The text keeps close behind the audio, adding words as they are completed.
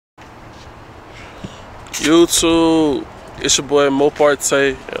YouTube, it's your boy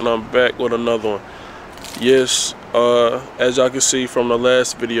MoparTe, and I'm back with another one. Yes, as y'all can see from the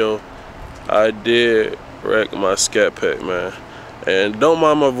last video, I did wreck my Scat pack, man. And don't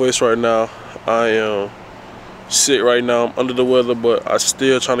mind my voice right now. I am sick right now. I'm under the weather, but I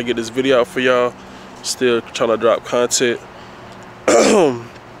still trying to get this video out for y'all. Still trying to drop content.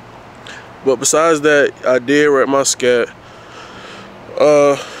 But besides that, I did wreck my Scat.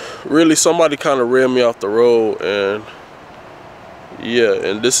 Really, somebody kind of ran me off the road, and yeah,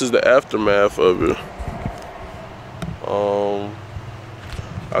 and this is the aftermath of it.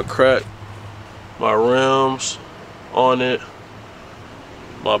 I cracked my rims on it,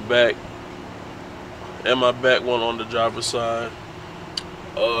 my back, and my back one on the driver's side.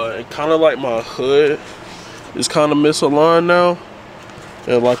 And kind of like my hood is kind of misaligned now,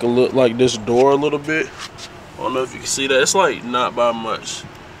 and like a look like this door a little bit. I don't know if you can see that. It's like not by much.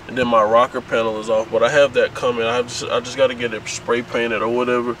 And then my rocker panel is off, but I have that coming. I just got to get it spray painted or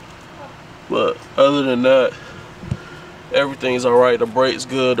whatever. But other than that, everything's all right. The brake's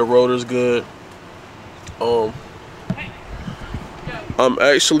good. The rotor's good. I'm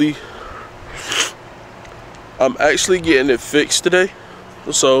actually getting it fixed today.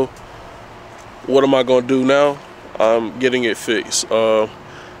 So what am I gonna do now? I'm getting it fixed. I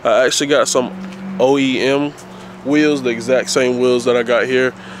actually got some OEM wheels, the exact same wheels that I got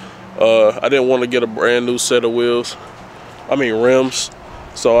here. I didn't want to get a brand new set of rims.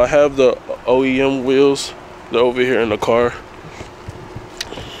 So I have the OEM wheels. They're over here in the car.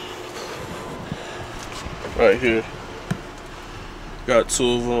 Right here. Got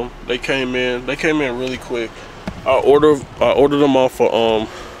two of them. They came in really quick. I ordered them off of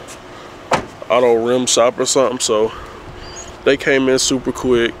Auto Rim Shop or something, so they came in super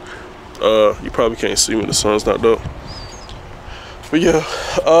quick. You probably can't see me, the sun's not up. But yeah,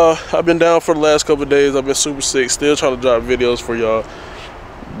 I've been down for the last couple of days. I've been super sick, still trying to drop videos for y'all.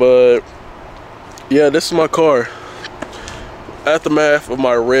 But yeah, this is my car. Aftermath of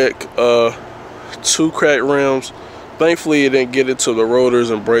my wreck, 2 cracked rims. Thankfully it didn't get into the rotors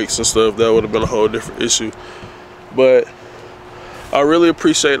and brakes and stuff. That would have been a whole different issue. But I really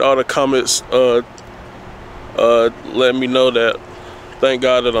appreciate all the comments letting me know that thank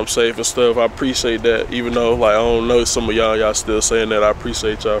God that I'm safe and stuff. I appreciate that, even though like I don't know some of y'all still saying that. I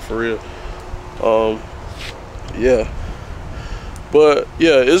appreciate y'all for real. Yeah, but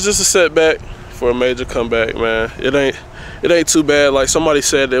yeah, it's just a setback for a major comeback, man. It ain't too bad. Like somebody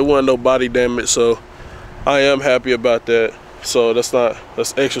said, there wasn't no body damage, so I am happy about that. So that's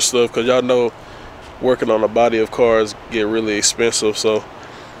extra stuff, because y'all know working on the body of cars get really expensive. So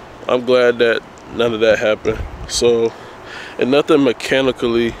I'm glad that none of that happened. So, and nothing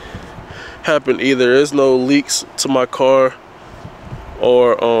mechanically happened either. There's no leaks to my car,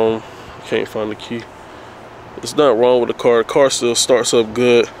 or can't find the key. There's nothing wrong with the car. The car still starts up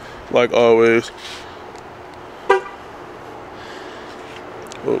good, like always.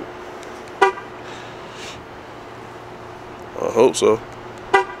 Oh. I hope so.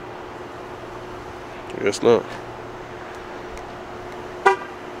 I guess not.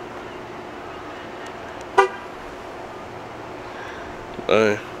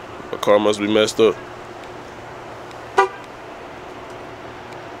 Dang, my car must be messed up.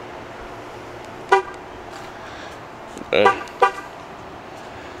 Dang.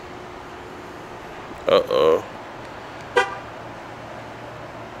 Uh-oh.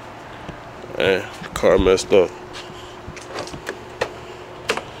 Dang, the car messed up.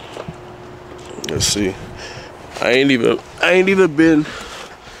 Let's see. I ain't even been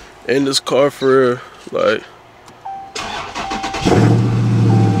in this car for like.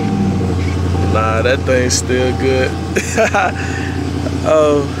 Nah, that thing's still good.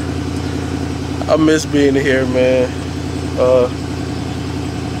 I miss being here, man.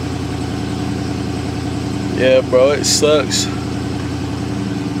 Yeah, bro, it sucks.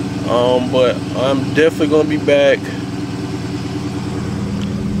 But I'm definitely gonna be back.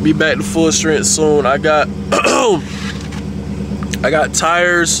 Be back to full strength soon. I got I got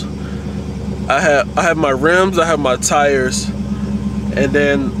tires. I have my rims, I have my tires, and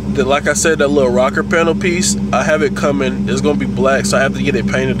then like I said, that little rocker panel piece, I have it coming. It's gonna be black, so I have to get it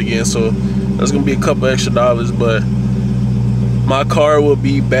painted again, so that's gonna be a couple extra dollars. But my car will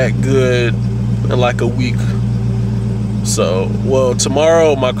be back good in like a week. So, well,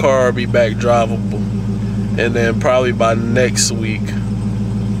 tomorrow my car will be back drivable, and then probably by next week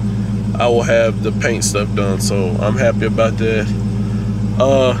I will have the paint stuff done. So I'm happy about that.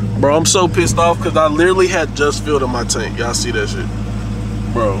 Bro, I'm so pissed off because I literally had just filled in my tank. Y'all see that shit?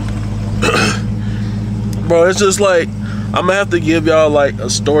 Bro. Bro, it's just like I'm gonna have to give y'all like a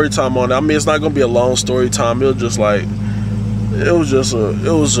story time on it. I mean, it's not gonna be a long story time. It was just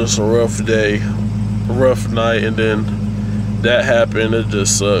a rough day, a rough night, and then that happened. It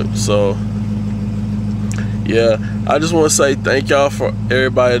just sucked. So yeah, I just want to say thank y'all for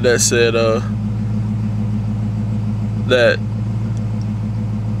everybody that said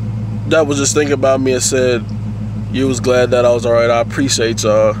that was just thinking about me and said you was glad that I was alright. I appreciate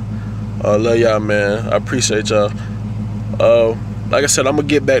y'all. Love y'all, man. I appreciate y'all. Like I said, I'm gonna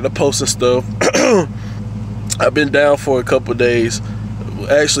get back to posting stuff. I've been down for a couple days,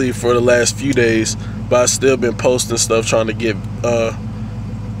 actually for the last few days, but I still been posting stuff, trying to get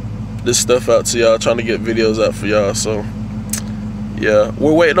this stuff out to y'all, trying to get videos out for y'all. So yeah,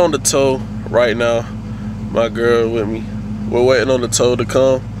 we're waiting on the tow right now. My girl with me. We're waiting on the tow to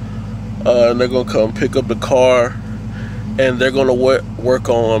come, and they're gonna come pick up the car, and they're gonna work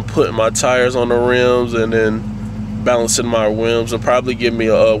on putting my tires on the rims and then balancing my rims, and probably give me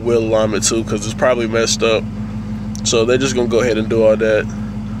a wheel alignment too, because it's probably messed up. So they're just gonna go ahead and do all that,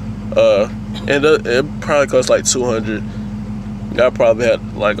 and it probably costs like $200. I probably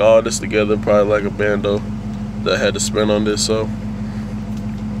had like all this together, probably like a bando that I had to spend on this. So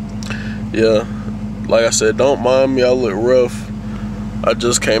yeah, like I said, don't mind me, I look rough. I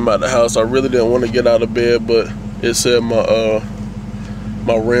just came out the house. I really didn't want to get out of bed, but it said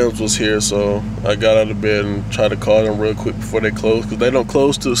my rims was here, so I got out of bed and tried to call them real quick before they close, because they don't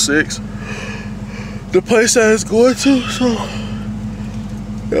close till 6, the place that it's going to. So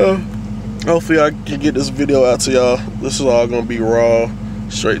yeah, hopefully I can get this video out to y'all. This is all gonna be raw,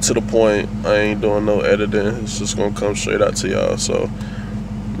 straight to the point. I ain't doing no editing. It's just gonna come straight out to y'all. So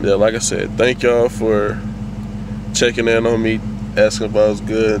yeah, like I said, thank y'all for checking in on me, asking if I was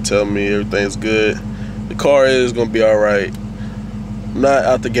good, and telling me everything's good. The car is gonna be all right. Not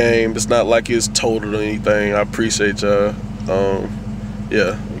out the game. It's not like it's totaled or anything. I appreciate y'all.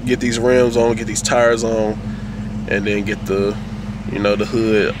 Yeah, get these rims on, get these tires on, and then get the, you know, the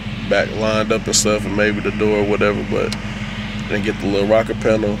hood back lined up and stuff, and maybe the door or whatever. But then get the little rocker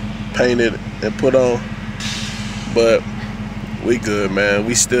panel painted and put on. But we good, man.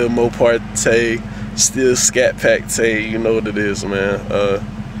 We still MoparTe, still Scat Pack Tay. You know what it is, man.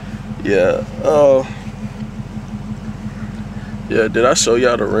 Yeah. Yeah, did I show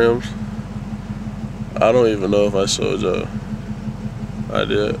y'all the rims? I don't even know if I showed y'all. I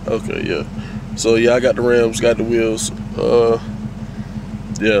did? Okay, yeah. So yeah, I got the rims, got the wheels.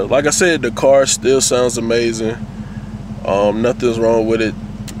 Yeah, like I said, the car still sounds amazing. Nothing's wrong with it.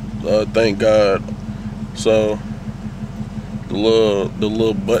 Thank God. So the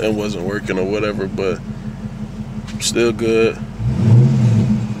little button wasn't working or whatever, but still good.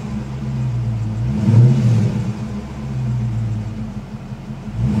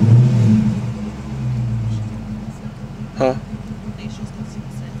 Huh?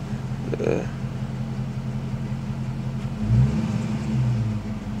 Yeah.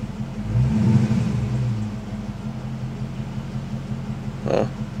 Huh?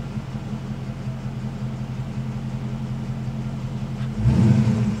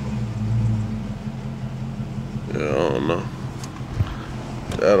 Yeah, I don't know.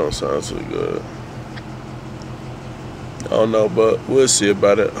 That don't sound too good. I don't know, but we'll see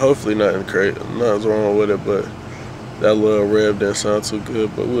about it. Hopefully nothing's wrong with it, but that little rev didn't sound too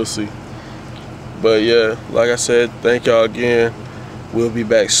good, but we'll see. But yeah, like I said, thank y'all again. We'll be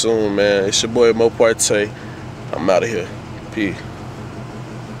back soon, man. It's your boy MoparTe. I'm out of here. Peace.